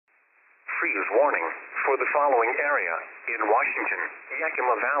freeze warning for the following area. In Washington,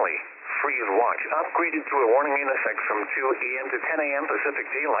 Yakima Valley, freeze watch upgraded to a warning in effect from 2 a.m. to 10 a.m. Pacific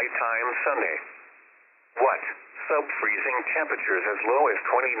Daylight Time Sunday. What? Sub-freezing temperatures as low as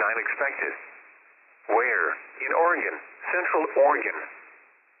 29 expected. Where? In Oregon, Central Oregon.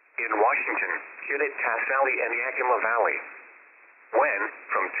 In Washington, Cass Valley and Yakima Valley. When?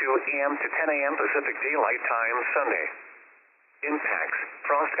 From 2 a.m. to 10 a.m. Pacific Daylight Time Sunday. Impacts.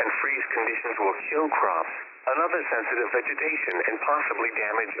 Frost and freeze conditions will kill crops, another sensitive vegetation, and possibly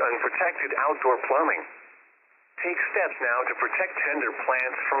damage unprotected outdoor plumbing. Take steps now to protect tender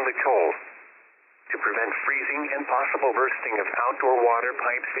plants from the cold. To prevent freezing and possible bursting of outdoor water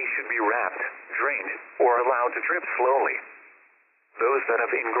pipes, they should be wrapped, drained, or allowed to drip slowly. Those that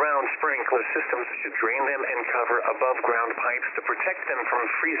have in-ground sprinkler systems should drain them and cover above-ground pipes to protect them from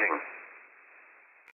freezing.